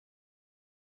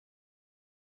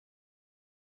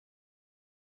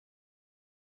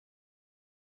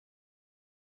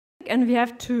And we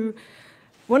have two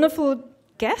wonderful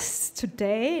guests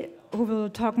today who will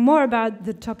talk more about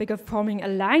the topic of forming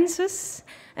alliances,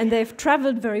 and they've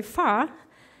traveled very far.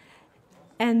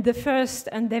 And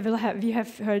we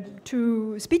have heard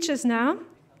two speeches now,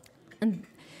 and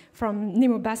from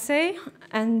Nnimmo Bassey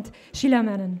and Sheila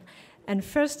Menon. And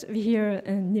first we hear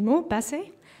Nnimmo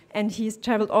Bassey, and he's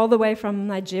traveled all the way from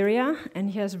Nigeria,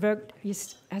 and he has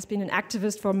been an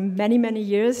activist for many, many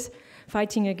years,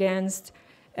 fighting against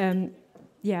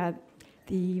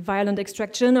the violent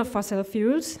extraction of fossil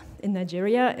fuels in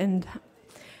Nigeria and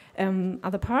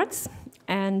other parts.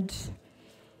 And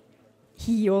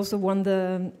he also won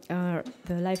the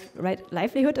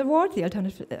Livelihood Award, the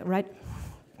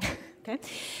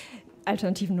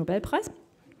Alternativen Nobelpreis.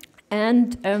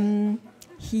 And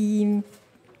he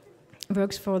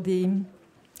works for the...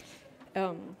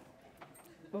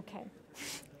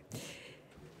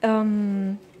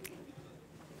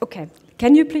 Okay,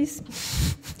 can you please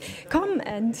come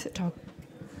and talk?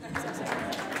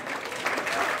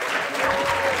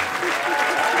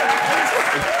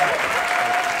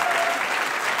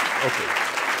 Okay.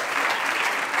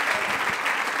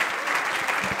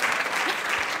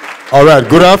 All right,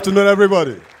 good afternoon,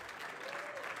 everybody.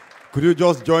 Could you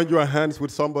just join your hands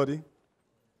with somebody?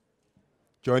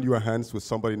 Join your hands with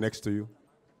somebody next to you.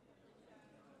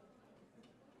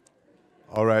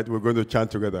 All right, we're going to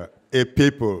chant together. A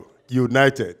people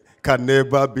united can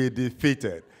never be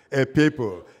defeated. A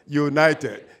people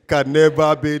united can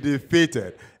never be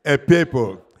defeated. A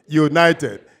people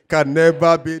united can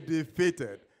never be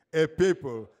defeated. A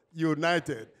people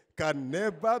united can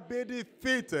never be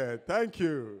defeated. Thank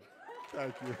you.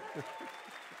 Thank you.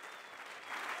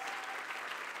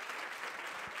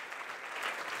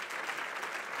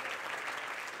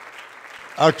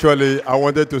 Actually, I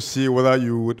wanted to see whether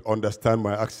you would understand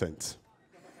my accent.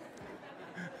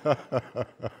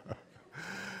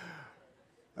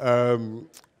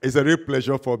 It's a real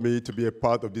pleasure for me to be a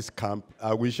part of this camp.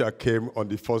 I wish I came on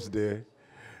the first day,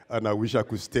 and I wish I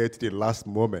could stay to the last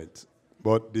moment.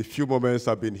 But the few moments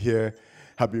I've been here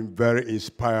have been very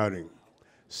inspiring,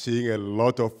 seeing a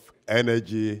lot of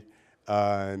energy,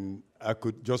 and I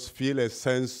could just feel a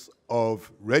sense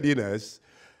of readiness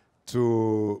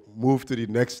to move to the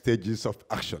next stages of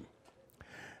action.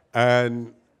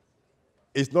 And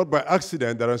it's not by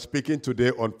accident that I'm speaking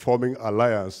today on forming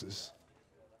alliances.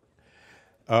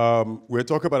 We're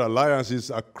talking about alliances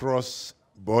across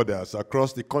borders,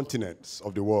 across the continents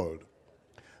of the world,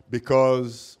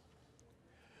 because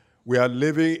we are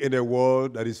living in a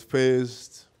world that is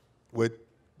faced with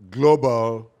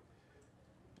global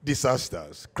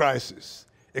disasters, crises,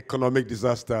 economic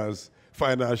disasters,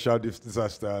 financial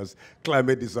disasters,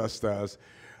 climate disasters,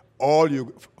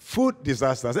 food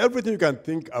disasters. Everything you can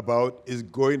think about is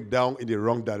going down in the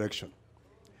wrong direction.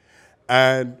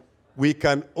 And we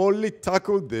can only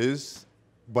tackle this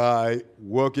by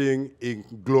working in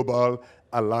global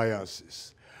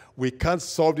alliances. We can't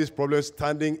solve this problem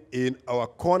standing in our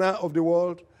corner of the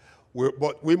world,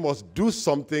 but we must do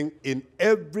something in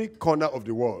every corner of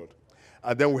the world.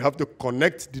 And then we have to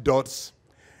connect the dots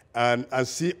and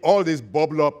see all this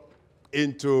bubble up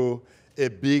into a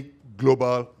big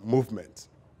global movement.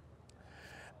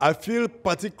 I feel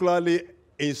particularly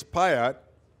inspired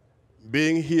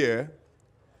being here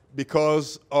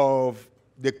because of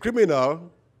the criminal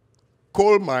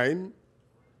coal mining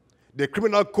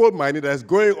that is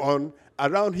going on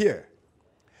around here.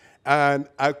 And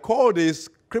I call this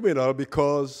criminal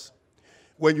because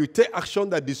when you take action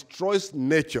that destroys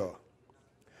nature,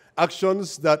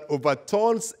 actions that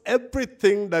overturns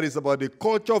everything that is about the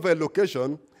culture of a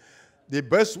location, the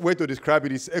best way to describe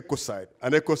it is ecocide.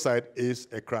 An ecocide is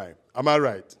a crime. Am I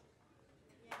right?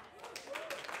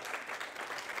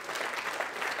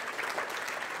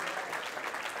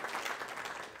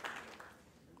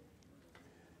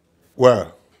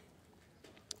 Well,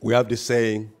 we have the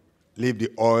saying, leave the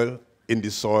oil in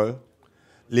the soil,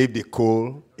 leave the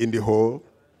coal in the hole,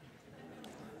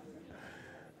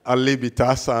 and leave the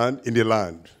tar sand in the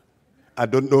land. I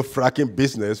don't know fracking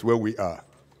business where we are.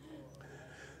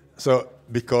 So,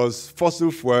 because fossil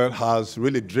fuel has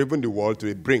really driven the world to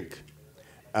a brink,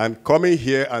 and coming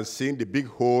here and seeing the big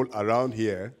hole around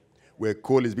here where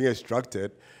coal is being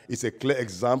extracted is a clear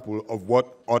example of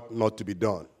what ought not to be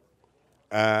done.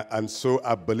 And so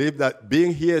I believe that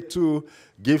being here too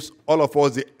gives all of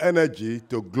us the energy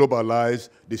to globalize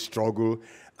the struggle,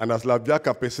 and as Lavia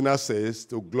Campesina says,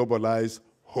 to globalize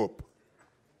hope.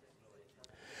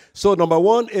 So number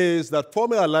one is that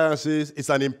forming alliances is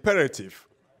an imperative.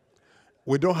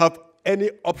 We don't have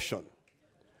any option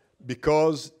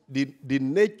because the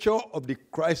nature of the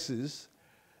crisis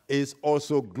is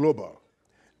also global.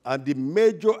 And the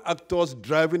major actors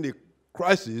driving the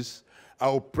crisis are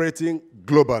operating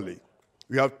globally.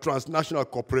 We have transnational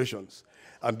corporations.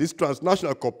 And these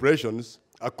transnational corporations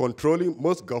are controlling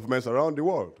most governments around the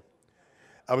world.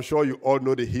 I'm sure you all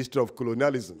know the history of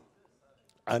colonialism.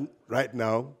 And right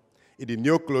now, in the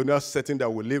neo-colonial setting that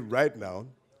we live right now,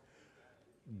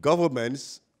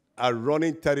 governments are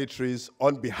running territories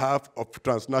on behalf of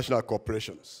transnational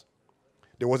corporations.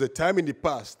 There was a time in the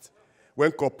past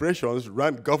when corporations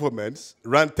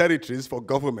ran territories for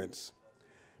governments.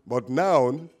 But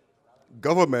now,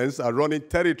 governments are running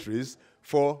territories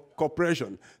for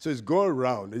corporations. So it's going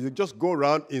around. It just go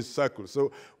around in circles.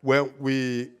 So when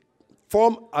we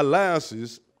form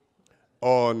alliances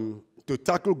to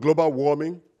tackle global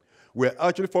warming, we're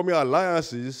actually forming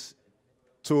alliances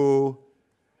to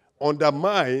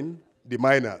undermine the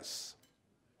miners,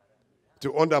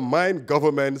 to undermine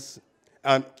governments,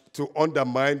 and to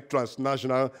undermine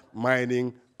transnational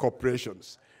mining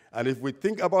corporations. And if we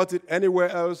think about it anywhere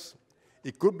else,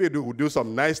 it could be we do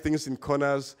some nice things in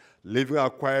corners, living our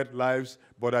quiet lives,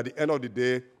 but at the end of the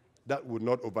day, that would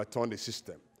not overturn the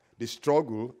system. The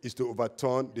struggle is to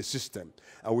overturn the system.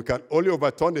 And we can only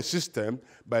overturn the system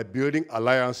by building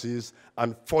alliances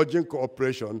and forging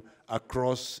cooperation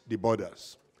across the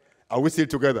borders. Are we still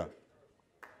together?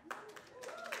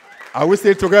 Are we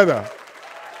still together?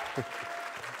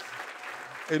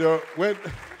 You know,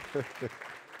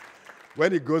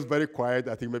 when it goes very quiet,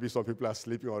 I think maybe some people are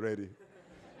sleeping already.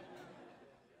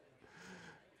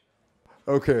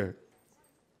 Okay.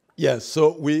 Yes,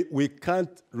 so we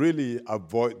can't really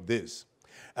avoid this.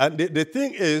 And the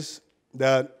thing is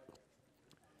that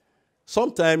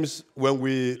sometimes when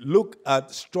we look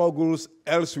at struggles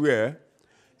elsewhere,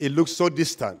 it looks so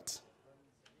distant.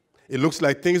 It looks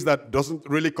like things that doesn't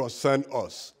really concern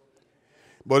us.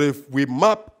 But if we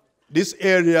map these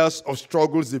areas of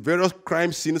struggles, the various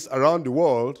crime scenes around the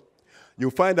world,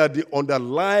 you find that the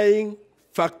underlying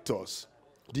factors,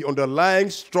 the underlying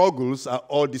struggles are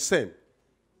all the same.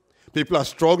 People are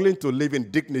struggling to live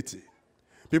in dignity.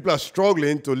 People are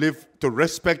struggling to live, to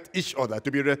respect each other,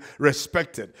 to be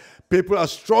respected. People are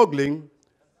struggling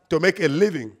to make a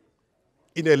living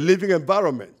in a living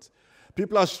environment.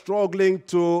 People are struggling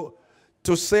to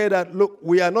say that, look,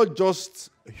 we are not just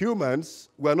humans.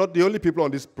 We are not the only people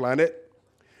on this planet.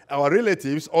 Our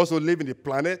relatives also live in the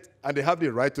planet, and they have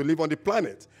the right to live on the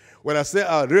planet. When I say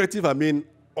our relative, I mean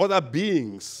other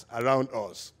beings around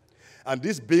us. And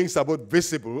these beings are both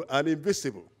visible and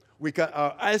invisible.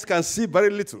 Our eyes can see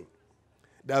very little.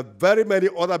 There are very many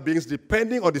other beings,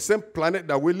 depending on the same planet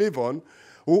that we live on,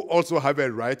 who also have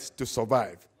a right to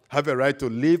survive, have a right to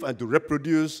live and to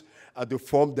reproduce and to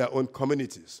form their own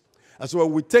communities. And so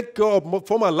when we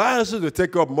form alliances to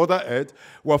take care of Mother Earth,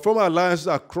 we form alliances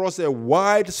across a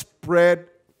widespread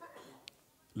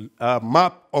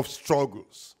map of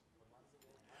struggles.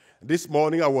 This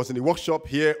morning I was in a workshop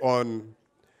here on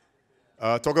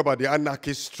talk about the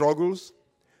anarchist struggles,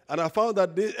 and I found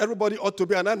that everybody ought to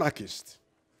be an anarchist.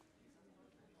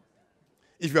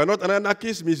 If you are not an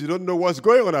anarchist, it means you don't know what's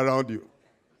going on around you.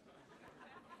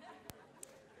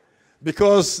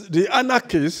 Because the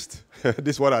anarchist,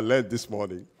 this is what I learned this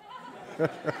morning.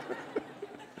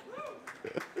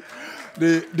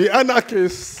 the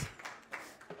anarchist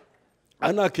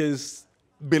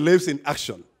believes in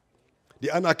action.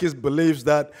 The anarchist believes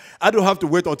that I don't have to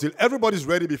wait until everybody's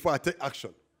ready before I take action.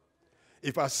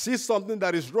 If I see something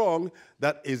that is wrong,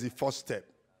 that is the first step.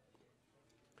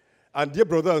 And dear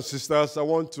brothers and sisters, I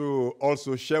want to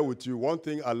also share with you one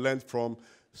thing I learned from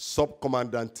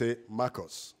Subcomandante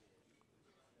Marcos.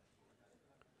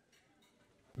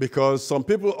 Because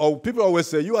people always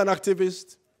say, you're an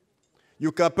activist.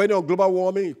 You campaign on global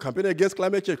warming. You campaign against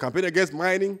climate change. You campaign against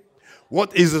mining.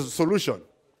 What is the solution?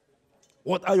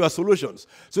 What are your solutions?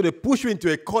 So they push you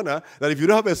into a corner that if you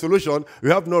don't have a solution, you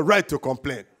have no right to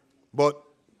complain. But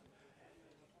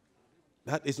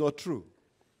that is not true.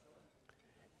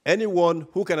 Anyone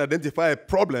who can identify a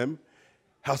problem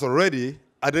has already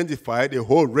identified a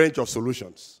whole range of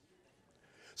solutions.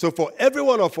 So for every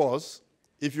one of us,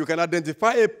 if you can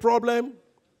identify a problem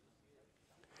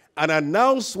and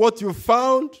announce what you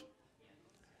found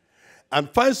and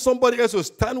find somebody else to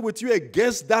stand with you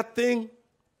against that thing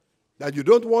that you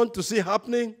don't want to see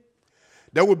happening,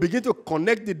 then we begin to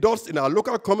connect the dots in our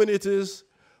local communities.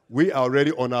 We are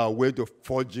already on our way to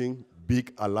forging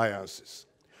big alliances.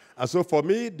 And so for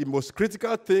me, the most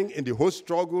critical thing in the whole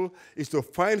struggle is to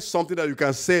find something that you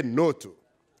can say no to.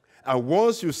 And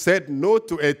once you said no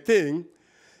to a thing,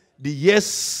 the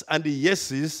yes and the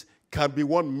yeses can be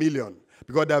 1 million.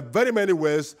 Because there are very many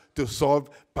ways to solve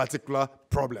particular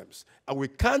problems. And we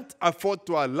can't afford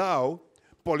to allow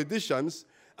politicians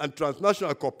and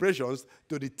transnational corporations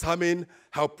to determine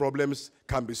how problems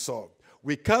can be solved.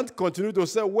 We can't continue to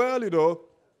say, well,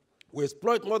 we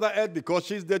exploit Mother Earth because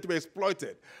she's there to be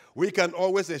exploited. We can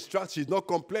always extract, she's not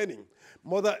complaining.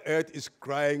 Mother Earth is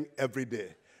crying every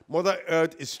day. Mother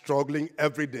Earth is struggling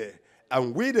every day.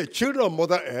 And we, the children of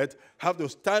Mother Earth, have to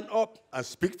stand up and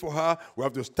speak for her. We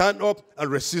have to stand up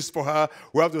and resist for her.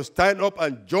 We have to stand up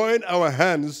and join our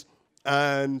hands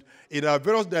and in our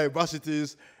various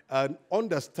diversities and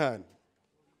understand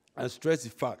and stress the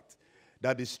fact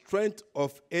that the strength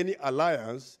of any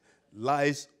alliance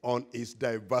lies on its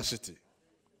diversity.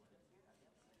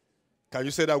 Can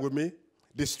you say that with me?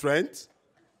 The strength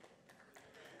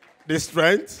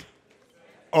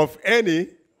of any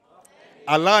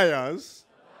alliance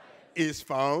is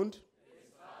found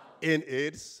in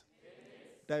its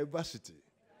diversity.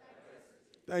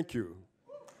 Thank you.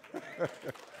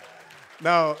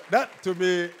 Now, that to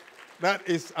me, that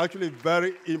is actually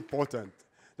very important.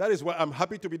 That is why I'm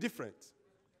happy to be different.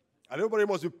 And everybody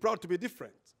must be proud to be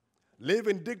different. Live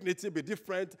in dignity, be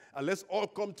different, and let's all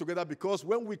come together, because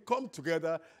when we come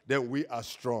together, then we are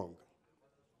strong.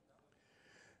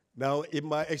 Now, in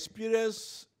my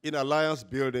experience in alliance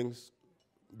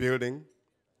building,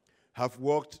 have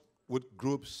worked with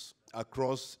groups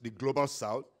across the global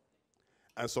south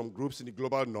and some groups in the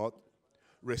global north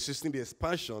resisting the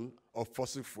expansion of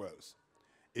fossil fuels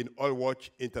in Oil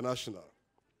Watch International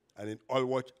and in Oil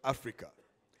Watch Africa.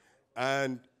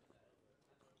 And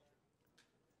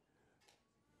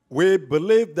we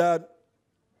believe that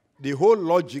the whole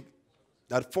logic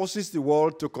that forces the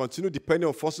world to continue depending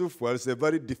on fossil fuels is a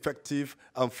very defective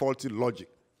and faulty logic.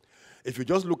 If you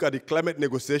just look at the climate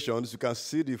negotiations, you can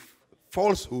see the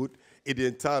falsehood in the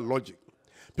entire logic.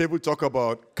 People talk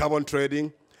about carbon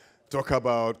trading, talk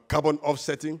about carbon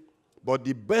offsetting, but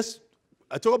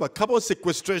I talk about carbon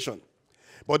sequestration,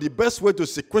 but the best way to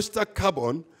sequester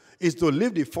carbon is to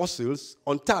leave the fossils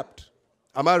untapped.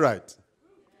 Am I right?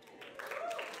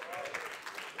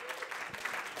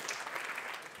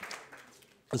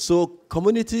 And so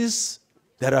communities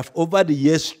that have over the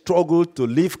years struggled to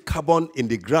leave carbon in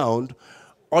the ground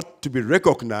ought to be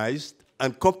recognized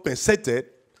and compensated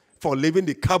for leaving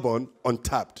the carbon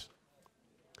untapped.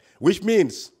 Which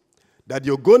means that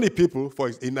the Ogoni people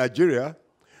in Nigeria,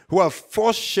 who have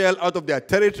forced shell out of their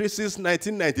territory since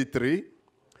 1993,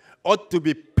 ought to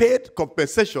be paid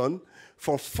compensation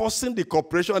for forcing the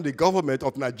corporation and the government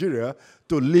of Nigeria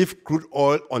to leave crude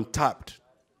oil untapped.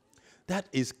 That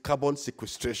is carbon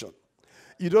sequestration.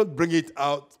 You don't bring it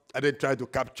out and then try to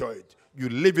capture it. You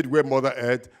leave it where Mother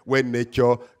Earth, where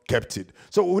nature kept it.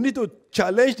 So we need to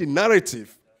challenge the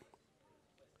narrative.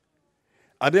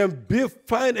 And then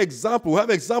find examples. We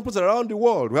have examples around the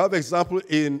world. We have examples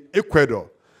in Ecuador,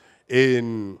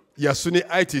 in Yasuni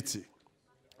ITT,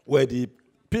 where the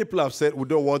people have said we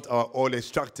don't want our oil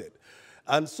extracted.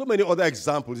 And so many other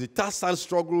examples. The tar sand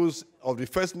struggles of the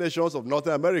First Nations of North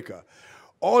America.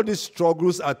 All these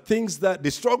struggles are things that,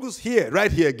 the struggles here,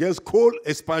 right here, against coal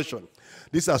expansion,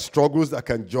 these are struggles that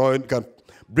can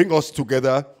bring us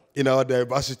together in our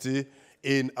diversity,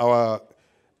 in our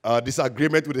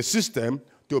disagreement with the system,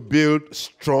 to build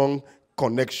strong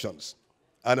connections.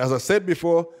 And as I said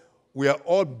before, we are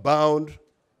all bound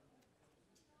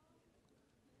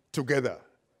together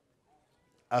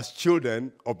as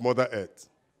children of Mother Earth.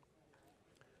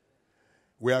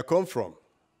 Where I come from,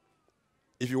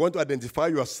 if you want to identify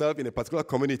yourself in a particular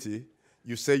community,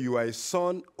 you say you are a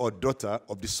son or daughter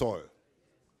of the soil.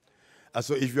 And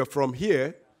so if you're from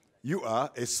here, you are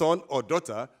a son or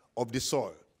daughter of the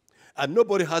soil. And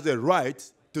nobody has a right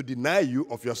to deny you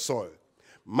of your soil.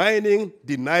 Mining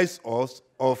denies us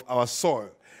of our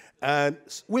soil. And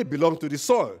we belong to the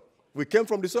soil. We came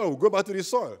from the soil. We go back to the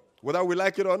soil, whether we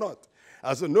like it or not.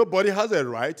 And so nobody has a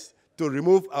right to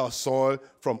remove our soil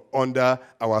from under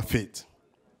our feet.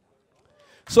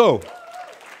 So,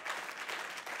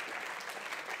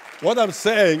 what I'm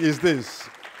saying is this.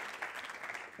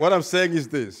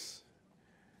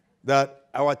 That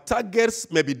our targets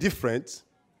may be different,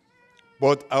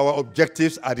 but our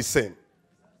objectives are the same.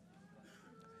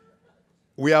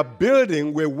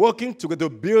 We're working together to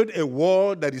build a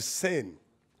world that is sane,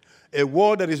 a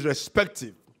world that is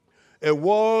respectful, a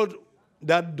world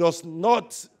that does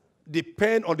not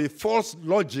depend on the false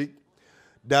logic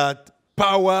that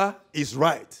power is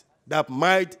right, that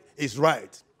might is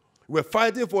right. We're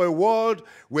fighting for a world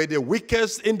where the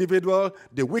weakest individual,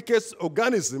 the weakest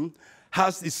organism,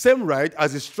 has the same right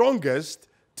as the strongest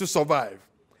to survive.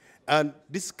 And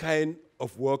this kind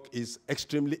of work is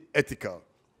extremely ethical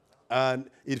And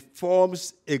it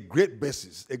forms a great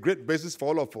basis for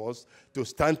all of us to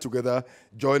stand together,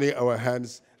 joining our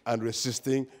hands and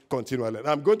resisting continually. And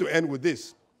I'm going to end with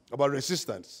this, about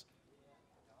resistance.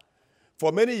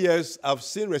 For many years, I've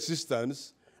seen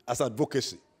resistance as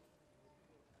advocacy.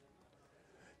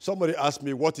 Somebody asked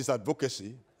me, what is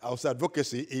advocacy? I would say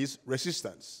advocacy is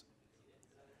resistance.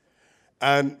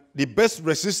 And the best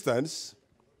resistance,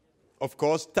 of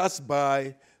course, starts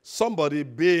by somebody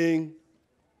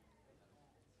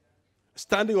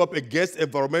standing up against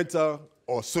environmental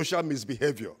or social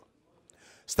misbehavior.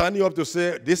 Standing up to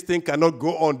say, this thing cannot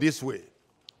go on this way.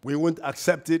 We won't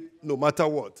accept it no matter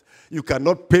what. You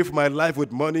cannot pay for my life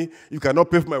with money. You cannot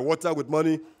pay for my water with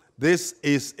money. This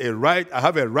is a right. I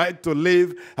have a right to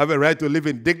live. I have a right to live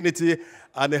in dignity.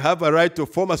 And I have a right to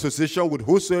form association with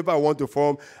whosoever I want to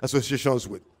form associations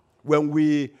with. When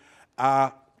we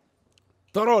are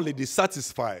thoroughly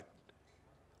dissatisfied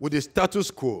with the status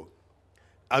quo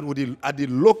and at the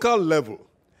local level,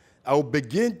 I will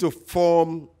begin to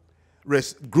form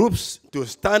groups to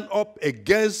stand up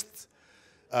against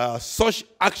such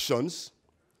actions.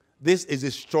 This is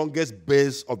the strongest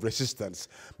base of resistance,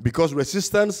 because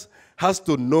resistance has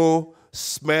to know,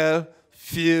 smell,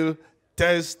 feel,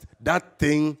 taste that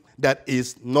thing that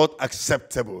is not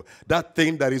acceptable, that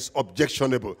thing that is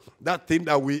objectionable, that thing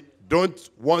that we don't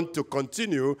want to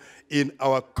continue in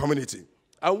our community.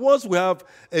 And once we have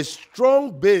a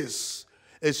strong base,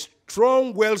 a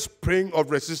strong wellspring of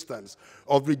resistance,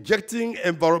 of rejecting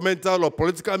environmental or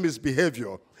political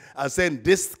misbehavior, and saying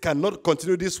this cannot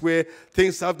continue this way,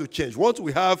 things have to change. Once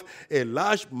we have a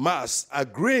large mass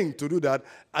agreeing to do that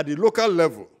at the local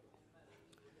level,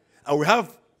 and we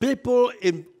have people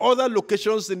in other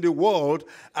locations in the world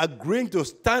agreeing to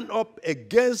stand up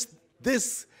against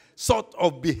this sort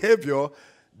of behavior,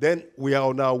 then we are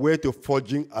on our way to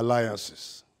forging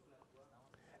alliances.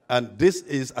 And this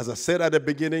is, as I said at the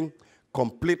beginning,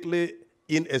 completely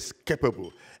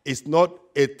inescapable. It's not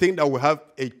a thing that we have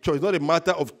a choice. It's not a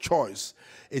matter of choice.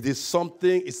 It is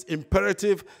something, it's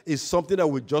imperative, it's something that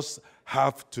we just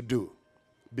have to do.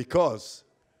 Because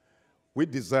we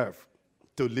deserve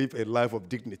to live a life of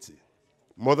dignity.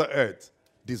 Mother Earth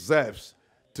deserves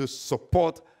to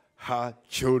support her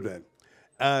children.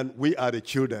 And we are the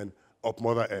children of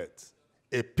Mother Earth.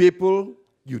 A people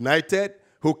united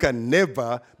who can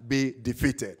never be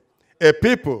defeated. A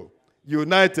people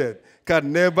united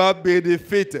can never be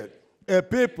defeated. A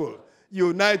people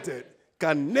united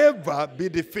can never be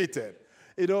defeated.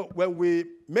 You know, when we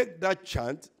make that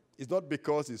chant, it's not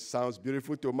because it sounds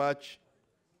beautiful too much,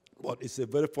 but it's a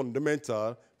very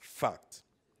fundamental fact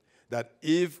that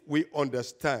if we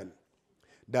understand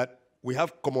that we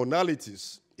have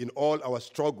commonalities in all our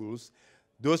struggles,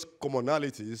 those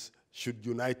commonalities should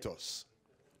unite us.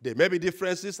 There may be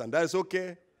differences, and that is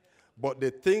okay, but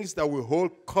the things that we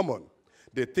hold common,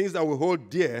 the things that we hold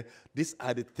dear, these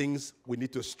are the things we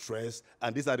need to stress,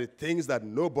 and these are the things that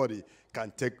nobody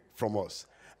can take from us.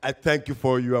 I thank you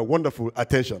for your wonderful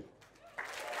attention.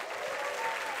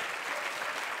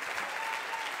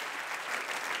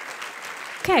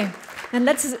 Okay, and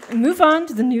let's move on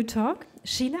to the new talk.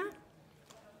 Sheila,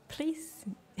 please.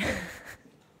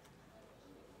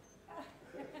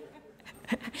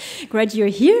 Great you're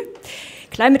here.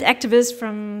 Climate activist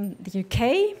from the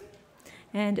UK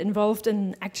and involved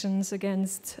in actions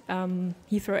against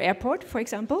Heathrow Airport, for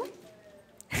example.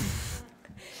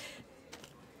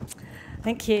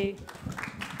 Thank you.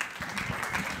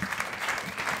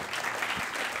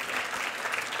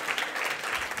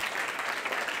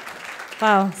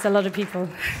 Wow, it's a lot of people.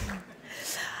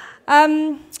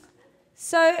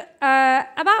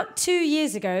 About 2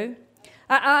 years ago,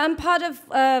 I'm part of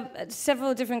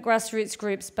several different grassroots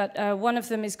groups, but one of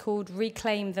them is called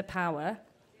Reclaim the Power.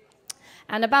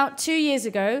 And about 2 years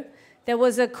ago, there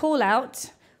was a call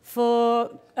out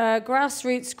for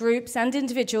grassroots groups and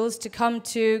individuals to come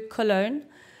to Cologne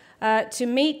to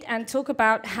meet and talk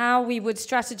about how we would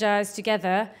strategize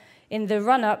together in the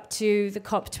run-up to the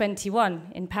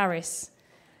COP21 in Paris.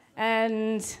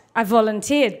 And I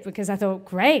volunteered because I thought,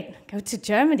 great, go to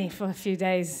Germany for a few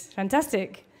days,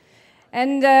 fantastic.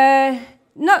 And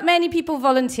not many people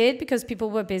volunteered because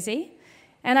people were busy.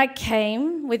 And I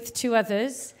came with 2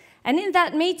 others. And in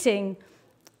that meeting,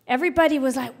 everybody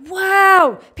was like,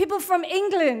 wow, people from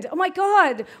England, oh my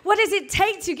God, what does it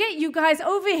take to get you guys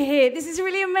over here? This is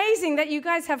really amazing that you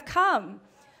guys have come.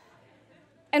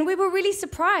 And we were really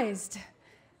surprised.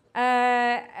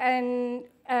 This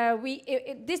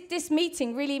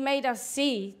meeting really made us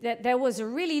see that there was a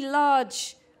really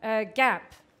large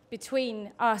gap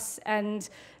between us and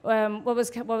what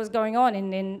was going on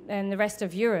in the rest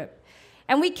of Europe.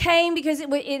 And we came because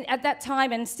at that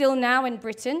time, and still now in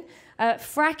Britain,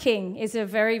 fracking is a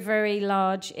very, very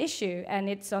large issue, and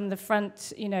it's on the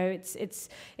front, you know,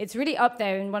 it's really up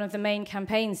there in one of the main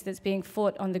campaigns that's being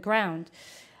fought on the ground.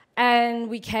 And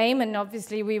we came, and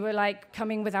obviously we were like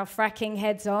coming with our fracking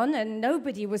heads on, and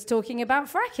nobody was talking about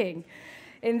fracking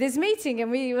in this meeting. And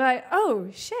we were like, oh,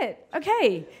 shit,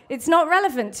 okay, it's not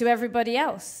relevant to everybody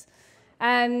else.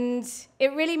 And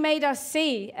it really made us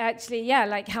see, actually, yeah,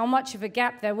 like how much of a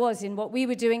gap there was in what we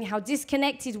were doing, how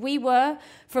disconnected we were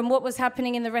from what was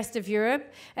happening in the rest of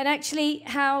Europe, and actually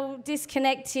how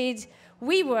disconnected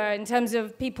we were in terms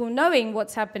of people knowing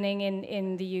what's happening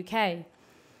in the UK.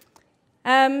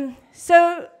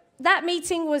 So that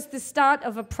meeting was the start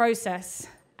of a process,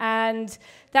 and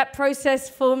that process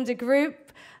formed a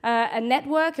group, a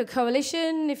network, a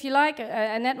coalition, if you like,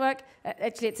 a network.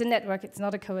 Actually, it's a network, it's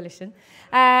not a coalition.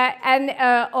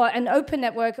 Or an open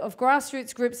network of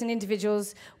grassroots groups and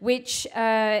individuals, which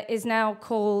is now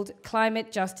called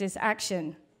Climate Justice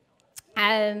Action.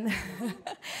 And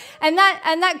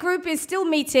that group is still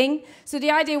meeting. So the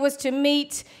idea was to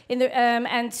meet in the,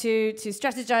 and to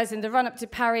strategize in the run-up to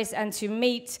Paris, and to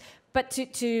meet, but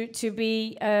to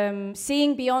be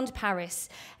seeing beyond Paris,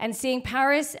 and seeing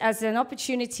Paris as an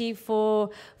opportunity for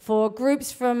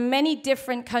groups from many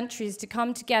different countries to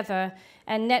come together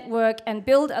and network and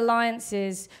build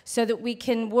alliances so that we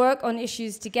can work on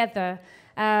issues together,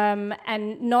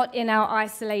 and not in our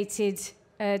isolated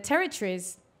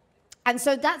territories. And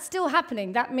so that's still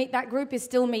happening. That group is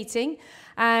still meeting,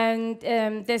 and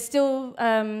there's still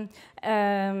an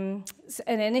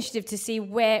initiative to see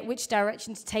which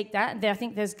direction to take that. And I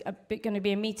think there's going to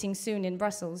be a meeting soon in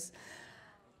Brussels.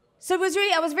 So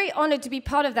I was very honored to be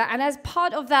part of that. And as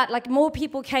part of that, like, more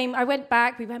people came. We went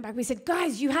back. We said,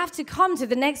 guys, you have to come to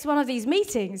the next one of these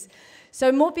meetings.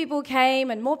 So more people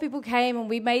came, and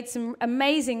we made some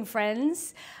amazing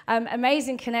friends,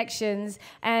 amazing connections.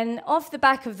 And off the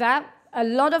back of that, a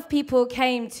lot of people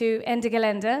came to Ende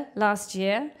Gelände last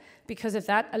year because of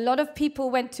that. A lot of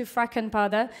people went to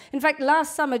Frackenpader. In fact,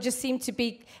 last summer just seemed to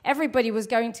be everybody was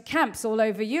going to camps all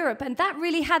over Europe, and that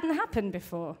really hadn't happened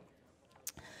before.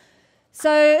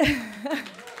 So...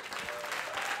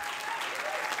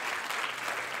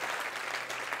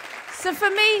 So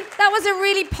for me, that was a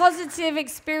really positive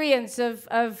experience of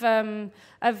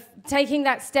taking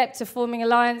that step to forming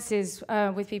alliances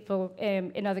with people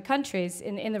in other countries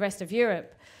in the rest of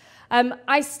Europe.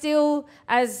 I still,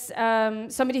 as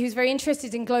somebody who's very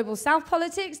interested in global South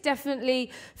politics,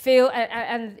 definitely feel,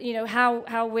 and you know,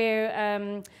 how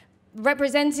we're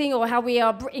representing, or how we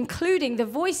are including the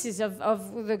voices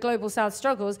of the global South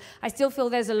struggles, I still feel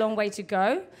there's a long way to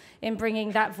go in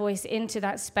bringing that voice into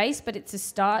that space, but it's a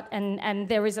start, and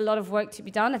there is a lot of work to be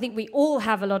done. I think we all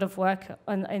have a lot of work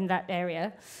in that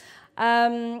area.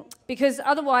 Because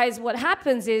otherwise what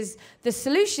happens is the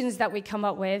solutions that we come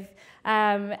up with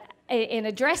in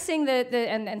addressing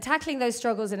and tackling those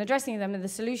struggles and addressing them, and the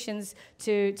solutions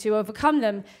to overcome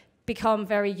them, become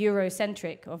very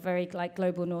Eurocentric, or very like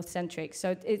global North-centric.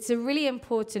 So it's a really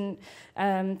important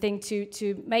thing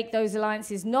to make those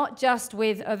alliances, not just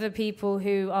with other people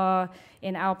who are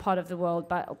in our part of the world,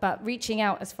 but reaching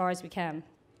out as far as we can.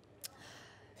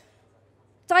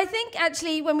 So I think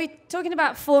actually when we're talking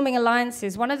about forming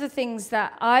alliances, one of the things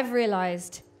that I've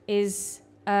realized is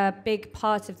a big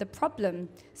part of the problem,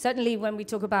 certainly when we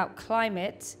talk about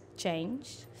climate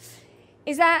change,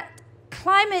 is that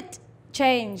climate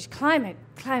change, climate,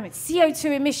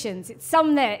 CO2 emissions, it's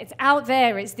somewhere, it's out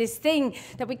there, it's this thing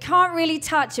that we can't really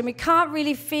touch and we can't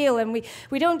really feel, and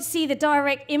we don't see the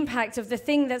direct impact of the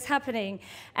thing that's happening.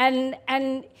 And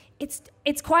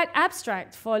it's quite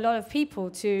abstract for a lot of people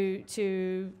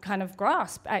to kind of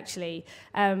grasp, actually.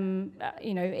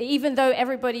 You know, even though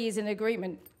everybody is in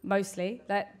agreement, mostly,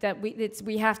 that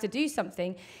we have to do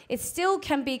something, it still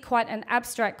can be quite an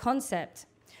abstract concept.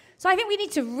 So I think we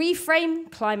need to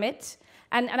reframe climate,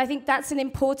 and I think that's an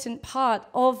important part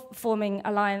of forming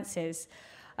alliances.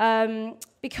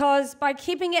 Because by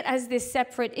keeping it as this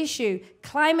separate issue,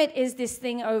 climate is this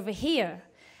thing over here,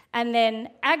 and then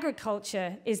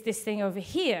agriculture is this thing over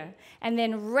here, and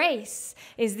then race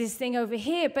is this thing over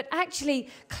here. But actually,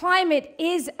 climate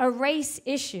is a race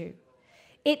issue.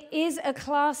 It is a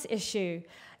class issue.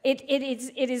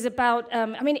 It is about,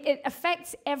 I mean, it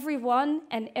affects everyone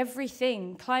and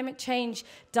everything. Climate change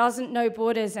doesn't know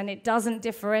borders, and it doesn't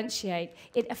differentiate.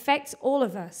 It affects all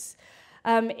of us.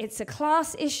 It's a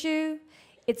class issue.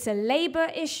 It's a labor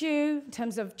issue in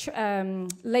terms of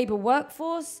labor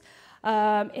workforce.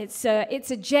 It's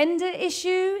a gender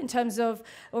issue in terms of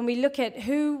when we look at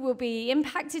who will be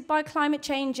impacted by climate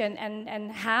change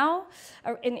and how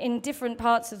in different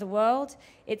parts of the world.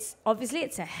 It's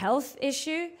a health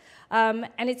issue, and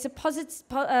it's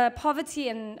a poverty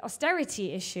and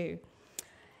austerity issue.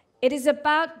 It is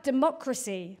about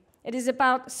democracy. It is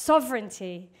about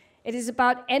sovereignty. It is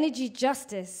about energy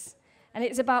justice. And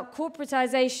it's about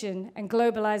corporatization and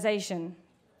globalization.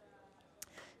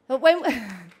 But when...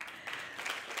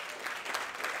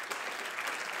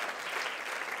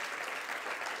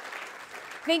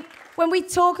 I think when we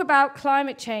talk about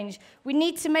climate change, we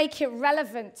need to make it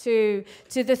relevant to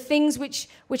the things which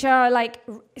are like,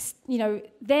 you know,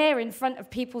 there in front of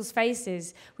people's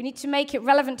faces. We need to make it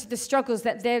relevant to the struggles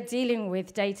that they're dealing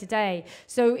with day to day.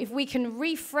 So if we can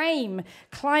reframe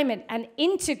climate and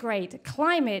integrate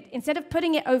climate, instead of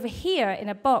putting it over here in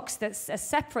a box that's a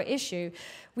separate issue,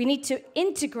 we need to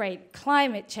integrate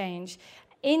climate change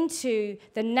into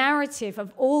the narrative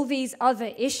of all these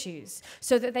other issues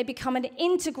so that they become an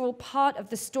integral part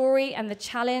of the story and the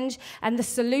challenge and the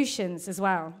solutions as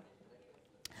well.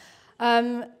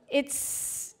 I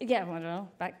don't know,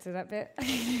 back to that bit.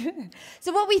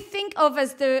 So what we think of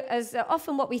as the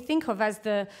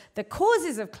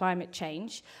causes of climate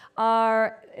change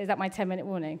are, is that my 10-minute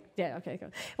warning? Yeah, okay, cool.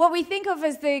 What we think of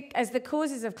as the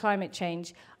causes of climate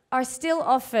change are still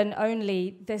often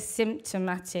only the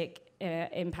symptomatic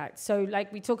impact. So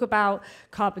like we talk about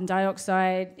carbon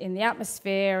dioxide in the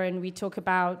atmosphere, and we talk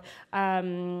about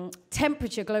global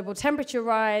temperature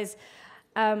rise,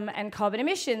 and carbon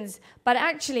emissions, but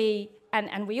actually,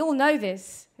 and we all know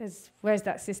this, where's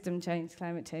that system change,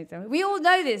 climate change? We all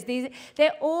know this.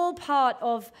 They're all part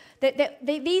of,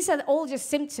 these are all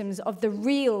just symptoms of the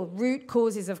real root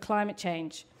causes of climate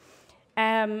change.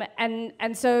 And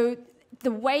so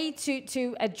the way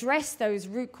to address those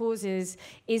root causes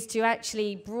is to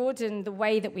actually broaden the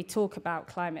way that we talk about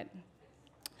climate.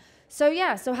 So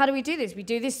yeah, so how do we do this? We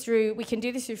can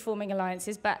do this through forming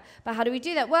alliances, but how do we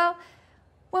do that? Well,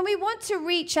 when we want to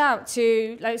reach out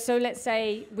to, so let's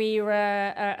say we're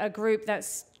a group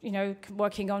that's, you know,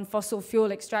 working on fossil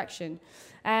fuel extraction,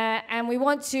 and we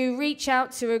want to reach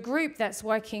out to a group that's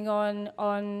working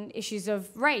on issues of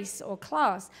race or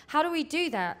class. How do we do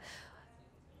that?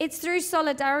 It's through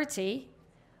solidarity,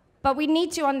 but we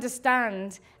need to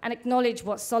understand and acknowledge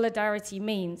what solidarity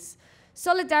means.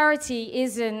 Solidarity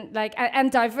isn't like,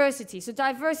 and diversity. So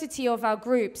diversity of our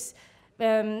groups,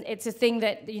 it's a thing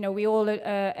that, you know, we all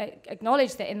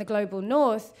acknowledge that in the global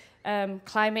north,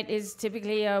 climate is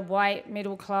typically a white,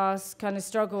 middle-class kind of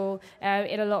struggle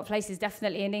in a lot of places,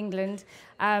 definitely in England.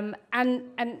 And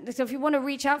so if you want to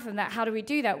reach out from that, how do we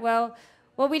do that? Well,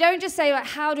 we don't just say,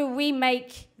 how do we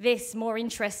make this more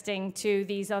interesting to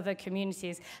these other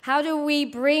communities? How do we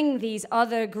bring these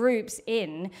other groups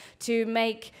in to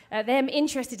make them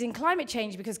interested in climate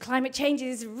change? Because climate change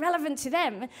is relevant to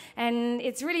them and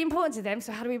it's really important to them,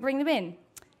 so how do we bring them in?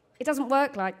 It doesn't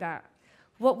work like that.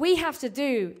 What we have to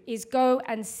do is go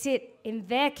and sit in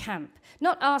their camp,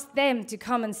 not ask them to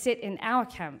come and sit in our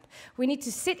camp. We need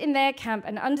to sit in their camp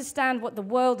and understand what the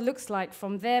world looks like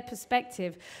from their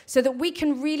perspective so that we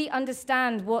can really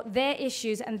understand what their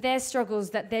issues and their struggles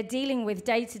that they're dealing with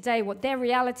day to day, what their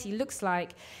reality looks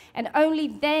like. And only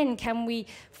then can we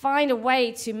find a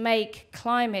way to make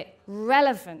climate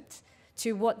relevant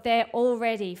to what they're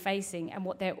already facing and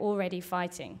what they're already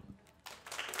fighting.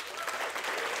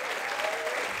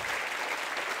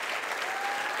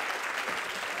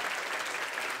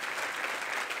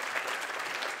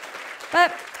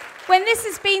 But when this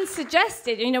has been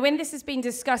suggested, you know, when this has been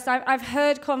discussed, I've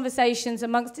heard conversations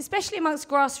especially amongst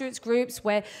grassroots groups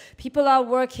where people are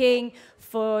working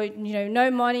for, you know, no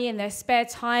money in their spare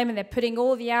time and they're putting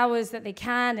all the hours that they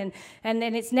can and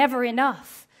then it's never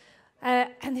enough.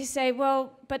 And they say,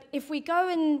 well, but if we go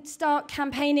and start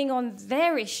campaigning on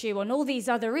their issue, on all these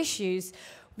other issues,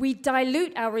 we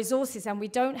dilute our resources and we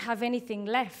don't have anything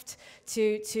left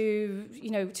to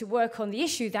work on the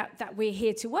issue that we're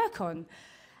here to work on.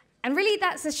 And really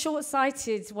that's a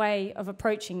short-sighted way of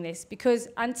approaching this, because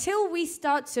until we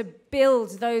start to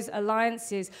build those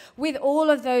alliances with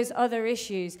all of those other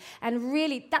issues, and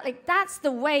really that's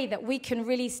the way that we can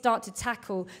really start to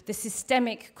tackle the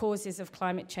systemic causes of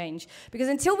climate change. Because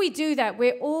until we do that,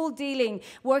 we're all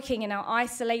working in our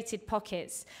isolated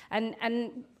pockets, and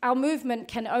our movement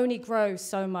can only grow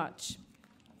so much.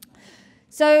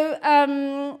 So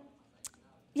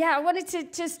yeah, I wanted to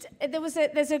just,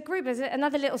 there's a group,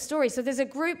 another little story. So there's a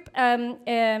group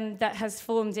that has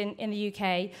formed in the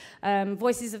UK,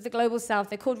 Voices of the Global South.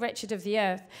 They're called Wretched of the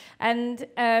Earth. And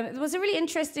there was a really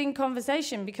interesting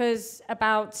conversation because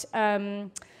about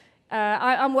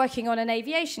I'm working on an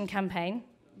aviation campaign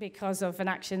because of an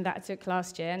action that I took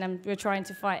last year, and we're trying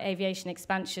to fight aviation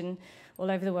expansion all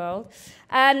over the world.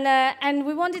 And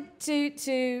we wanted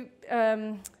to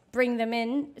bring them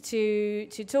in to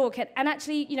talk. And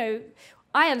actually, you know,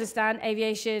 I understand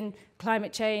aviation,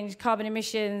 climate change, carbon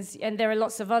emissions, and there are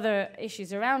lots of other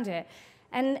issues around it.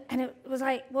 And it was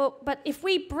like, well, but if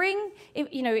we bring,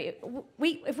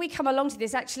 if we come along to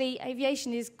this, actually,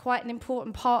 aviation is quite an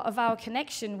important part of our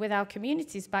connection with our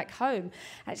communities back home.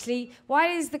 Actually, why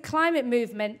is the climate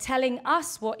movement telling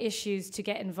us what issues to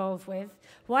get involved with?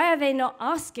 Why are they not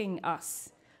asking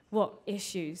us what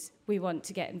issues we want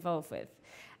to get involved with?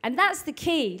 And that's the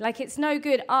key. Like, it's no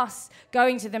good us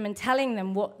going to them and telling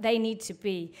them what they need to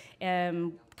be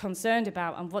concerned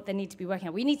about and what they need to be working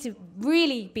on. We need to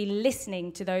really be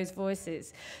listening to those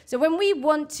voices. So when we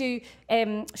want to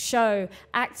show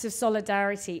acts of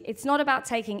solidarity, it's not about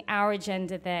taking our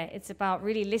agenda there. It's about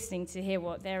really listening to hear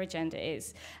what their agenda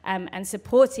is and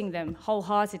supporting them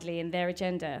wholeheartedly in their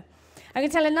agenda. I'm going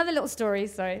to tell another little story.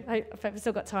 Sorry, I've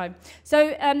still got time.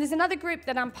 So there's another group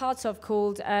that I'm part of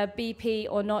called BP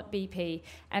or Not BP,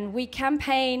 and we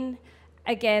campaign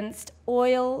against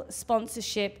oil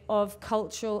sponsorship of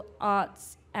cultural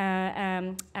arts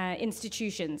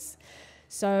institutions.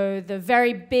 So the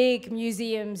very big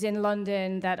museums in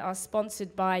London that are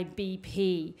sponsored by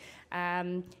BP.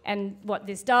 And what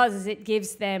this does is it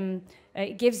gives the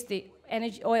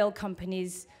oil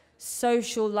companies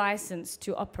social license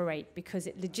to operate, because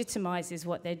it legitimizes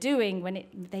what they're doing when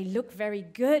they look very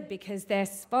good because they're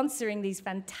sponsoring these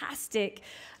fantastic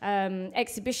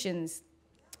exhibitions.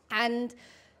 And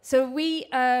so we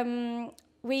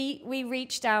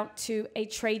reached out to a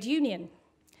trade union,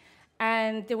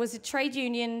 and there's a trade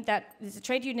union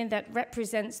that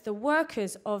represents the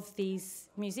workers of these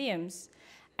museums.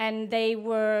 And they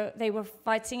were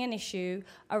fighting an issue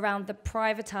around the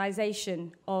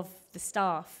privatization of the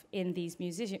staff in these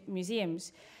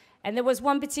museums. And there was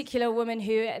one particular woman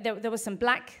who, there was some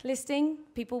blacklisting.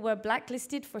 People were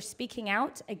blacklisted for speaking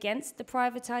out against the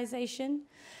privatization.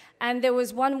 And there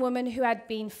was one woman who had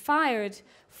been fired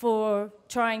for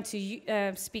trying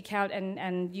to speak out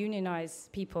and unionize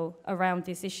people around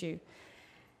this issue.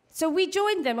 So we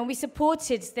joined them and we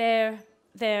supported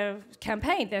their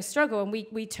campaign, their struggle, and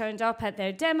we turned up at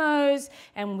their demos,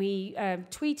 and we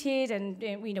tweeted,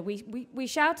 and we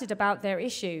shouted about their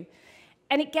issue.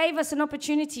 And it gave us an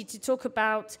opportunity to talk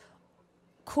about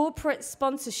corporate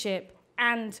sponsorship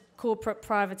and corporate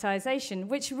privatization,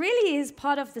 which really is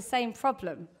part of the same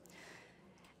problem.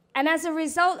 And as a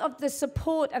result of the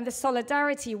support and the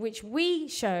solidarity which we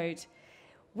showed,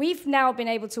 we've now been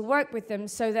able to work with them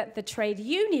so that the trade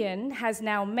union has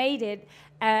now made it,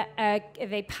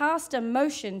 they passed a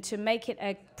motion to make it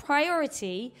a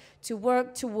priority to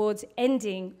work towards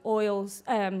ending oil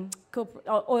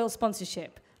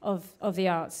sponsorship of the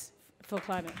arts for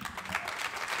climate.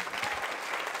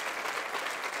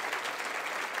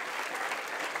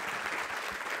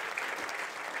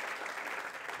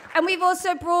 And we've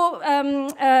also brought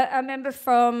a member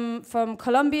from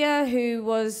Colombia who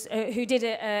did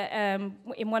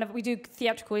we do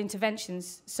theatrical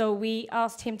interventions. So we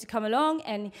asked him to come along,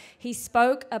 and he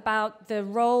spoke about the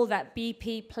role that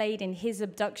BP played in his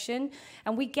abduction.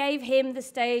 And we gave him the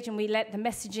stage, and we let the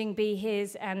messaging be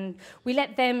his, and we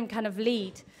let them kind of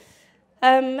lead.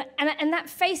 And that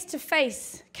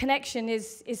face-to-face connection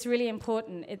is really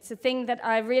important. It's a thing that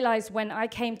I realized when I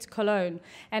came to Cologne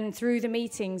and through the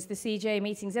meetings, the CJ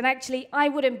meetings. And actually, I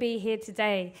wouldn't be here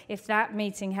today if that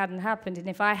meeting hadn't happened and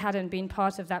if I hadn't been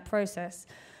part of that process.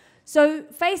 So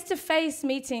face-to-face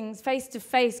meetings,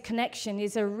 face-to-face connection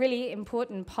is a really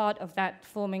important part of that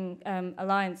forming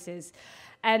alliances.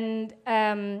 And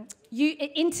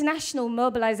international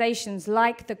mobilizations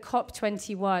like the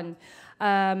COP21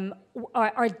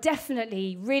 are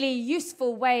definitely really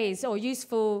useful ways or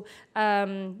useful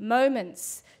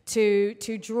moments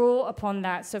to draw upon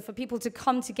that. So for people to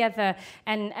come together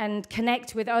and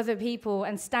connect with other people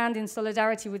and stand in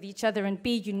solidarity with each other and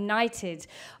be united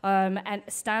and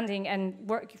standing and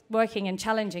working and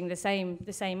challenging the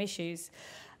same issues.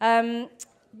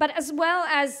 But as well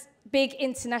as big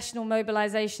international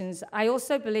mobilizations, I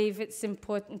also believe it's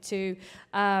important to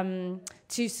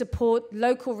support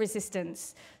local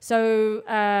resistance. So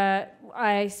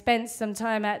I spent some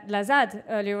time at Lazade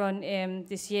earlier on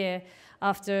this year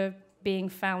after being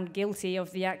found guilty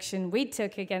of the action we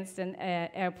took against an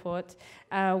airport.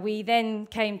 We then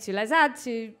came to Lazade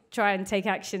to try and take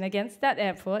action against that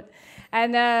airport.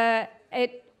 And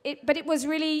but it was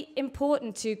really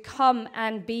important to come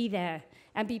and be there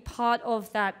and be part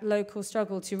of that local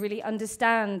struggle to really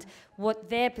understand what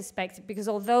their perspective, because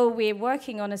although we're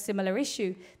working on a similar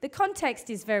issue, the context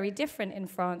is very different in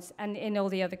France and in all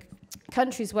the other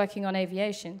countries working on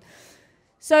aviation.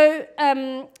 So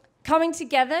coming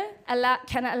together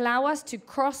can allow us to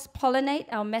cross-pollinate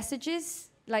our messages,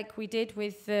 like we did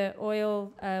with the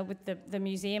oil, with the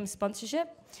museum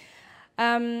sponsorship.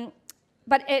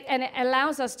 But it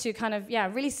allows us to kind of,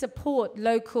 really support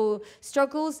local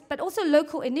struggles, but also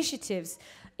local initiatives.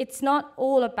 It's not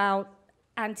all about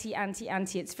anti.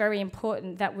 It's very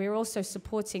important that we're also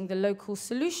supporting the local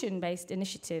solution-based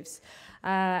initiatives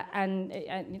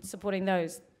and supporting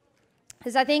those.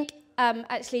 Because I think,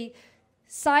 actually,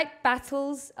 site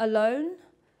battles alone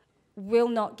will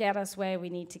not get us where we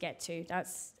need to get to.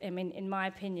 That's, I mean, in my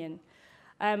opinion.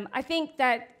 I think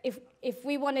that if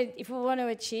we want to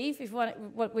achieve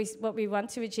what we want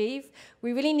to achieve,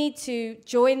 we really need to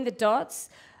join the dots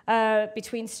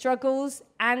between struggles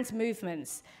and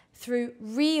movements through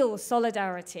real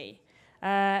solidarity,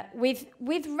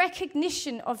 with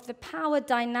recognition of the power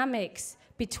dynamics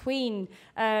between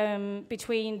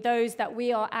those that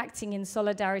we are acting in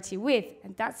solidarity with.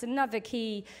 And that's another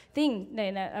key thing,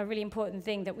 a really important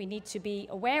thing that we need to be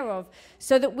aware of,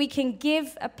 so that we can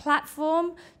give a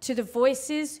platform to the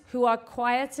voices who are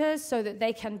quieter so that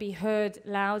they can be heard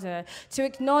louder, to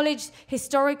acknowledge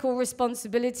historical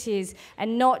responsibilities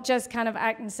and not just kind of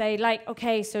act and say, like,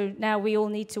 okay, so now we all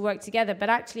need to work together, but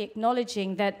actually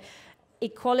acknowledging that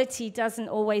equality doesn't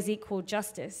always equal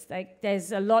justice. Like,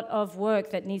 there's a lot of work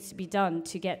that needs to be done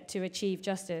to achieve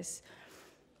justice.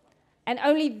 And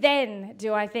only then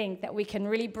do I think that we can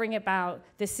really bring about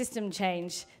the system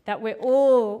change that we're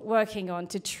all working on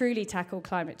to truly tackle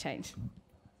climate change.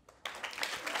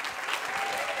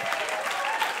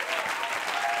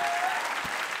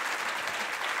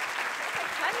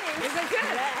 Isn't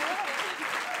good?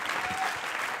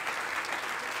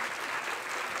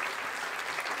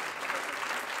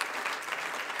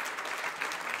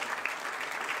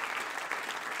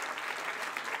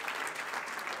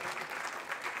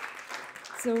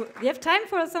 So we have time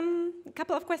for a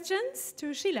couple of questions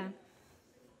to Sheila.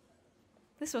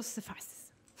 This was the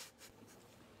fastest.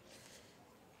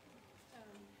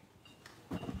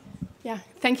 Yeah,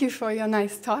 thank you for your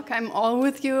nice talk. I'm all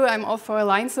with you. I'm all for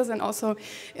alliances and also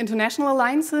international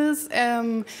alliances.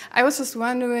 I was just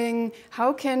wondering,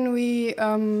 how can we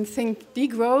think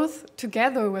degrowth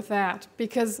together with that?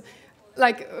 Because,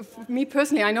 like, me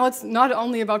personally, I know it's not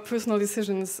only about personal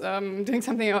decisions, doing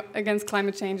something against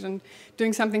climate change and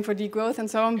doing something for degrowth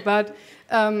and so on, but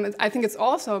I think it's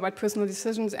also about personal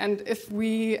decisions. And if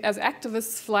we, as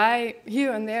activists, fly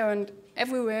here and there and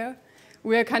everywhere,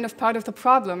 we're kind of part of the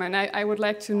problem. And I would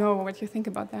like to know what you think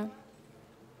about that.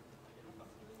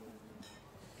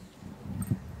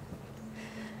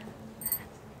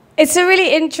 It's a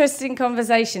really interesting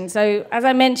conversation. So, as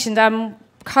I mentioned, I'm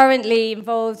currently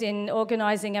involved in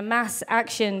organising a mass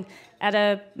action at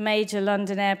a major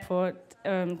London airport,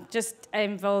 just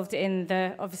involved in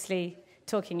the, obviously,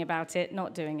 talking about it,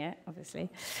 not doing it, obviously.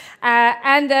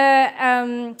 And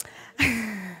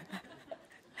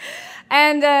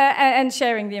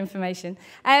sharing the information.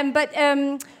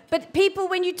 But people,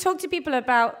 when you talk to people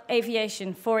about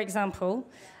aviation, for example,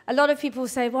 a lot of people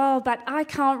say, well, but I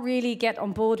can't really get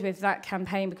on board with that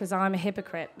campaign because I'm a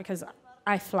hypocrite, because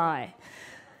I fly.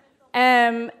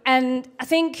 And I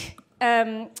think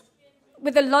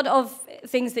with a lot of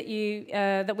things that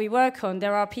that we work on,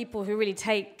 there are people who really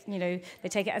take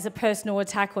it as a personal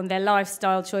attack on their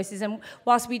lifestyle choices. And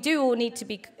whilst we do all need to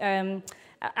be,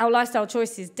 our lifestyle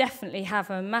choices definitely have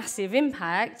a massive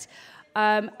impact.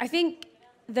 I think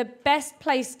the best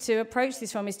place to approach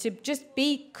this from is to just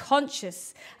be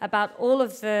conscious about all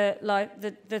of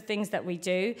the things that we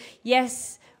do.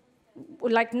 Yes.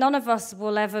 Like, none of us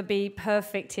will ever be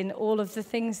perfect in all of the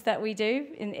things that we do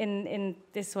in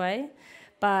this way,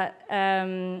 but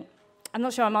I'm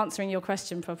not sure I'm answering your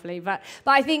question properly, but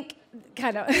I think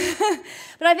kind of,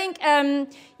 but I think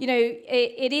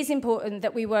it is important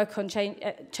that we work on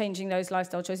changing those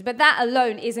lifestyle choices, but that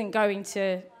alone isn't going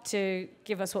to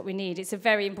give us what we need. It's a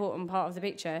very important part of the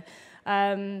picture,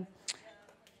 and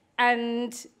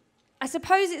I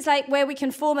suppose it's like where we can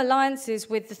form alliances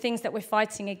with the things that we're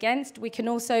fighting against. We can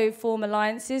also form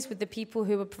alliances with the people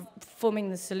who are forming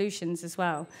the solutions as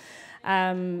well.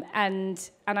 And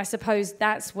I suppose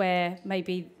that's where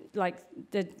maybe like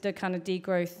the kind of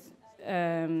degrowth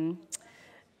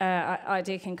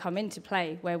idea can come into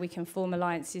play, where we can form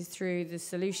alliances through the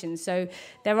solutions. So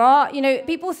there are,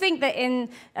 people think that in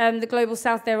the Global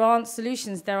South there aren't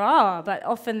solutions. There are, but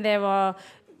often there are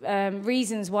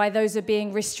reasons why those are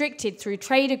being restricted through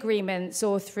trade agreements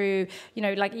or through,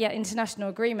 international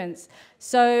agreements.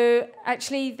 So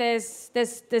actually, there's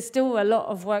still a lot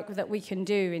of work that we can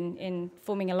do in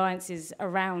forming alliances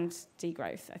around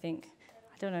degrowth, I think.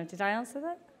 I don't know, did I answer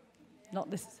that?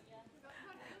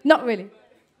 Not really.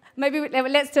 Maybe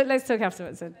let's talk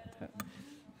afterwards then.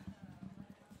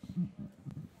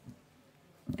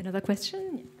 Another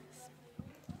question?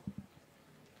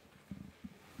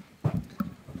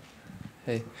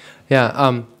 Hey, yeah,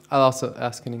 I'll also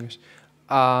ask in English.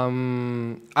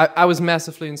 I was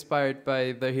massively inspired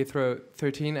by the Heathrow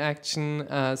 13 action,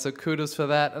 so kudos for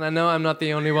that. And I know I'm not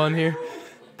the only one here.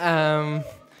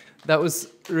 That was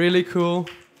really cool.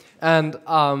 And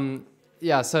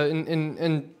so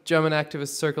in German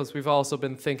activist circles, we've also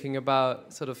been thinking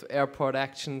about sort of airport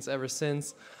actions ever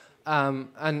since.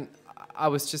 And I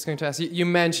was just going to ask, you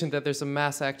mentioned that there's a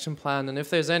mass action plan, and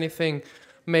if there's anything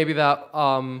maybe that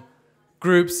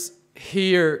groups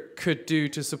here could do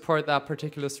to support that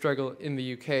particular struggle in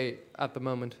the UK at the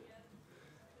moment.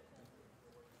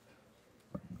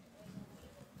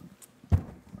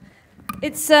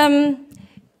 It's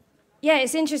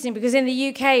it's interesting because in the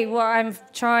UK,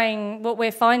 what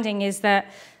we're finding is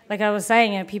that, like I was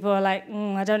saying, people are like,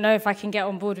 I don't know if I can get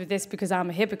on board with this because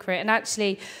I'm a hypocrite. And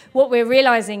actually, what we're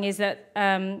realizing is that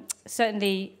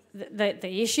certainly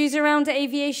the issues around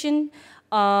aviation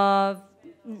are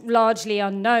largely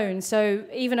unknown. So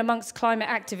even amongst climate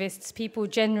activists, people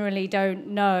generally don't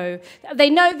know.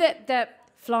 They know that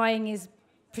flying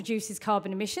produces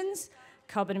carbon emissions.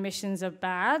 Carbon emissions are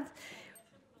bad.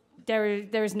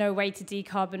 There is no way to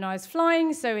decarbonize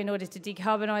flying. So in order to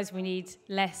decarbonize, we need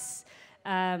less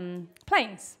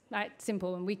planes. Right?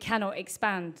 Simple. And we cannot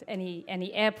expand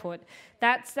any airport.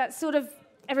 That's sort of,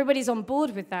 everybody's on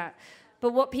board with that.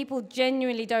 But what people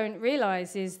genuinely don't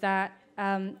realize is that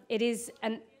it is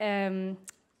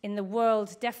in the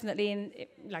world, definitely in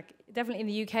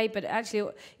the UK, but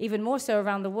actually even more so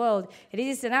around the world, it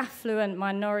is an affluent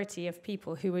minority of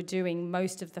people who are doing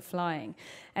most of the flying.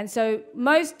 And so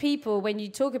most people, when you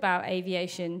talk about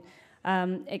aviation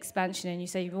expansion and you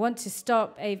say we want to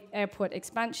stop airport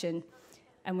expansion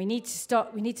and we need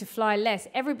to fly less,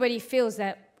 everybody feels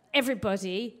that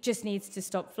everybody just needs to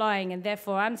stop flying, and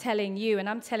therefore I'm telling you and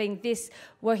I'm telling this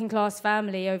working class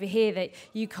family over here that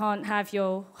you can't have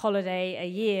your holiday a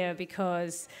year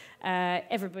because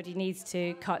everybody needs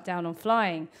to cut down on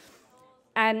flying.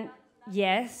 And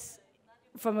yes,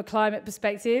 from a climate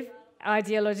perspective,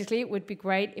 ideologically it would be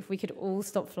great if we could all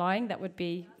stop flying. That would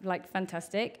be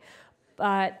fantastic.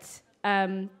 But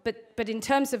in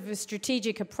terms of a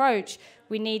strategic approach,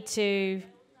 we need to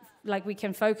we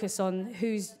can focus on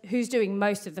who's doing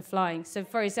most of the flying. So,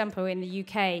 for example, in the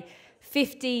UK,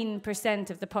 15%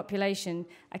 of the population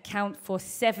account for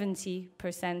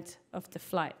 70% of the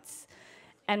flights.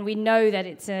 And we know that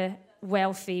it's a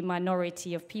wealthy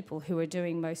minority of people who are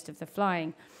doing most of the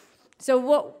flying. So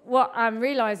what I'm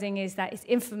realizing is that it's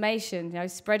information,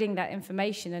 spreading that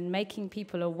information and making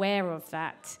people aware of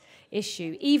that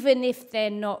issue, even if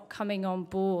they're not coming on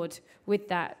board with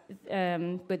that,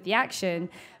 with the action,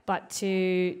 but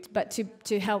to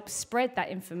help spread that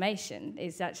information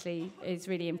is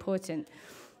really important.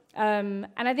 And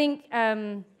I think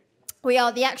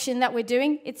the action that we're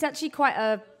doing, it's actually quite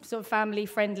a sort of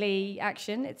family-friendly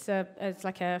action. It's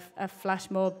like a flash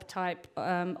mob type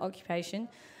occupation.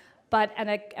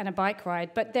 And a bike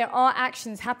ride. But there are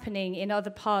actions happening in other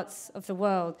parts of the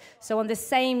world. So on the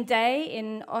same day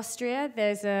in Austria,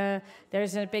 there's a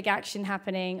big action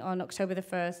happening on October the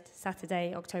 1st,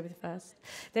 Saturday, October the 1st.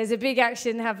 There's a big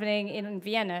action happening in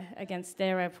Vienna against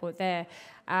their airport there.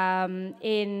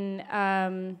 In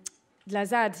La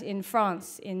ZAD in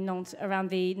France, in Nantes, around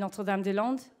the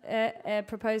Notre-Dame-des-Landes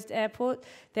proposed airport,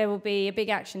 there will be a big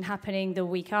action happening the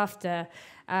week after.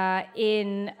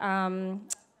 In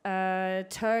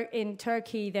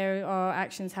Turkey, there are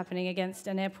actions happening against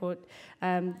an airport.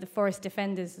 The forest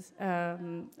defenders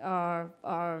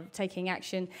are taking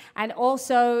action. And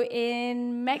also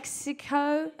in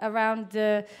Mexico, around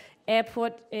the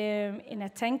airport in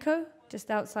Atenco, just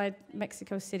outside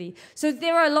Mexico City. So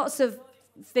there are lots of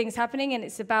things happening, and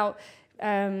it's about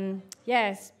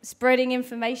spreading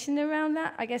information around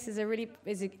that, I guess, is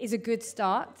a good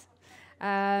start.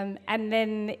 And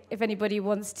then if anybody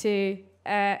wants to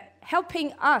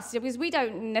helping us, because we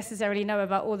don't necessarily know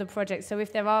about all the projects, so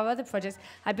if there are other projects,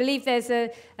 I believe there's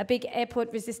a big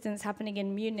airport resistance happening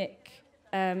in Munich,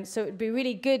 so it would be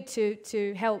really good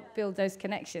to help build those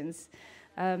connections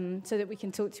so that we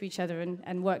can talk to each other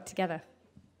and work together.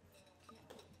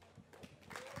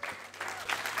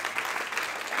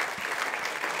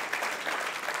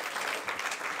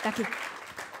 Danke.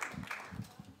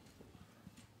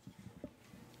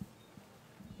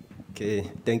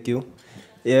 Okay, thank you.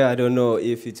 Yeah, I don't know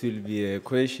if it will be a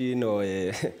question or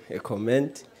a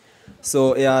comment.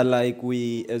 So yeah, like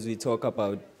as we talk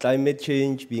about climate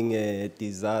change being a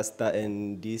disaster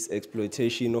and this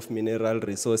exploitation of mineral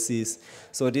resources,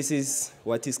 so this is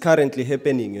what is currently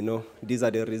happening, you know, these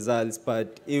are the results.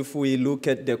 But if we look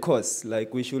at the cause,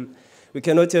 like we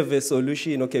cannot have a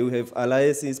solution. Okay, we have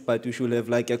alliances, but we should have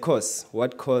like a cause.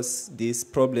 What caused these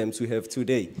problems we have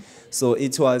today? So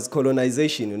it was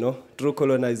colonization, you know. Through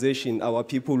colonization, our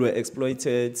people were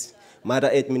exploited. Mother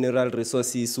Earth mineral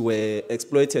resources were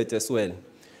exploited as well.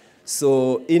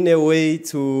 So in a way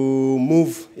to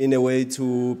move, in a way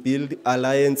to build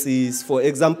alliances, for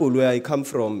example, where I come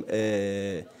from,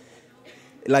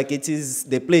 like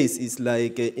the place is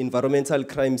like an environmental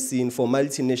crime scene for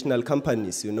multinational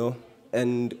companies, you know.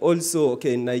 And also,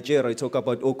 okay, in Nigeria, I talk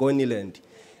about Ogoniland.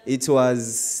 It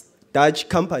was Dutch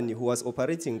company who was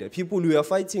operating there. People who were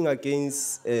fighting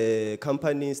against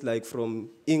companies like from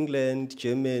England,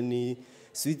 Germany,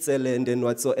 Switzerland, and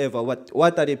whatsoever.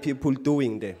 What are the people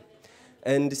doing there?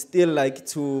 And still, like,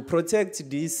 to protect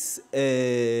this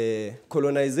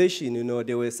colonization, you know,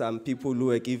 there were some people who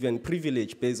were given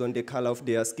privilege based on the color of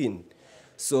their skin.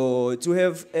 So to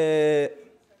have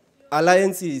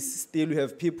alliances, still we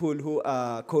have people who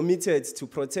are committed to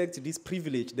protect this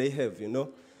privilege they have, you know.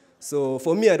 So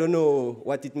for me, I don't know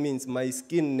what it means. My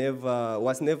skin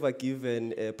was never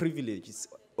given a privilege. It's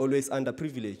always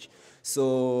underprivileged.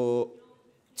 So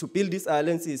to build these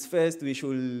alliances, first we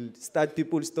should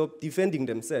people stop defending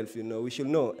themselves, you know. We should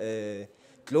know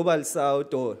global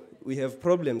south, or we have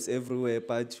problems everywhere,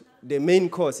 but the main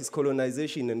cause is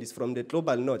colonization, and it's from the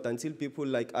global north. Until people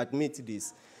like admit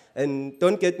this. And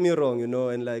don't get me wrong, you know,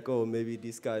 and like, oh, maybe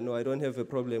this guy. No, I don't have a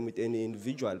problem with any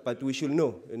individual, but we should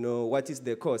know, you know, what is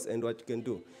the cause and what you can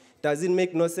do. Does it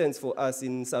make no sense for us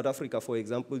in South Africa, for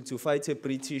example, to fight a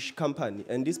British company?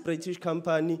 And this British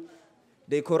company,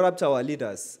 they corrupt our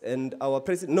leaders. And our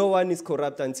president, no one is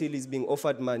corrupt until he's being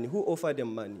offered money. Who offered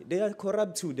them money? They are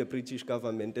corrupt to the British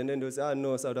government. And then they say,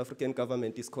 no, South African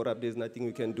government is corrupt. There's nothing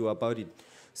we can do about it.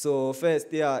 So first,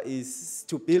 is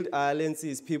to build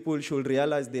alliances. People should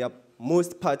realize they are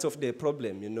most part of the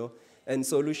problem, you know, and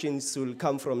solutions will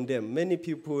come from them. Many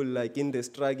people, like in the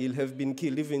struggle, have been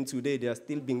killed. Even today, they are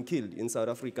still being killed in South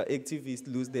Africa. Activists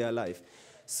lose their life.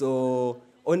 So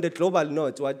on the global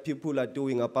north, what people are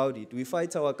doing about it, we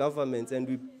fight our governments and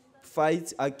we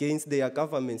fight against their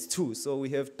governments too. So we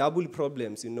have double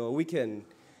problems, you know.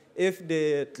 If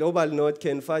the global north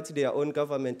can fight their own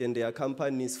government and their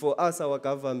companies, for us, our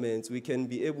governments, we can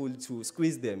be able to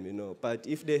squeeze them, you know. But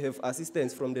if they have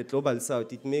assistance from the global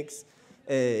south, it makes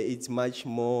it much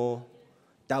more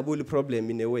double problem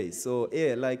in a way. So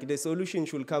yeah, like the solution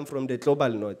should come from the global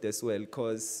north as well,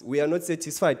 because we are not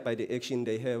satisfied by the action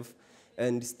they have,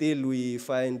 and still we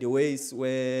find the ways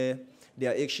where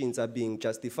their actions are being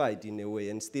justified in a way,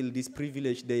 and still this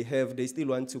privilege they have, they still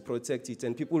want to protect it,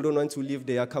 and people don't want to leave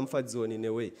their comfort zone in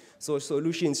a way. So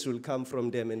solutions should come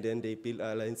from them, and then they build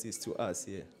alliances to us,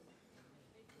 yeah.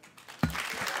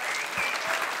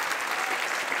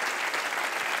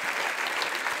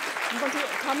 You want to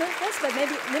comment first, but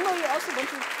maybe Nnimmo, you also want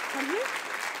to come here?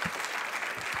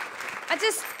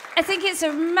 I think it's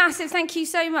a massive thank you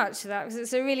so much for that, because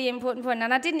it's a really important point.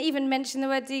 And I didn't even mention the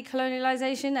word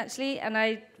decolonialization, actually, and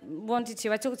I wanted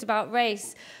to. I talked about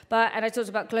race, and I talked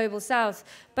about global south.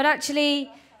 But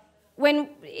actually,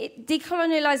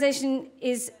 decolonialization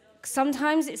is,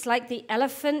 sometimes it's like the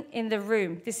elephant in the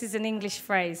room. This is an English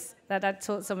phrase that I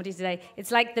taught somebody today.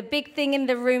 It's like the big thing in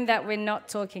the room that we're not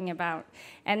talking about.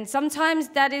 And sometimes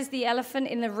that is the elephant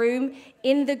in the room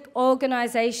in the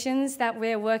organizations that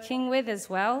we're working with as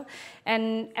well.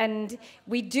 And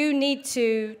we do need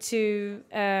to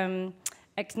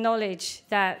acknowledge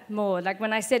that more. Like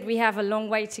when I said we have a long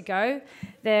way to go,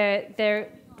 I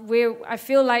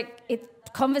feel like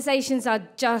conversations are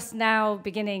just now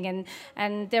beginning,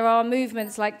 and there are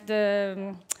movements like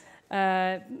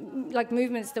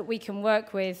movements that we can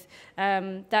work with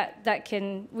that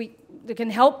can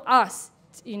help us,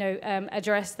 you know,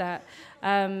 address that.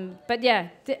 But yeah,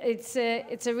 it's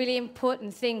a really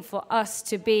important thing for us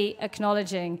to be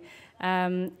acknowledging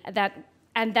that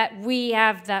we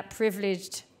have that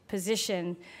privileged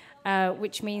position,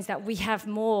 which means that we have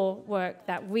more work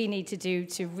that we need to do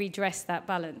to redress that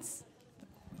balance.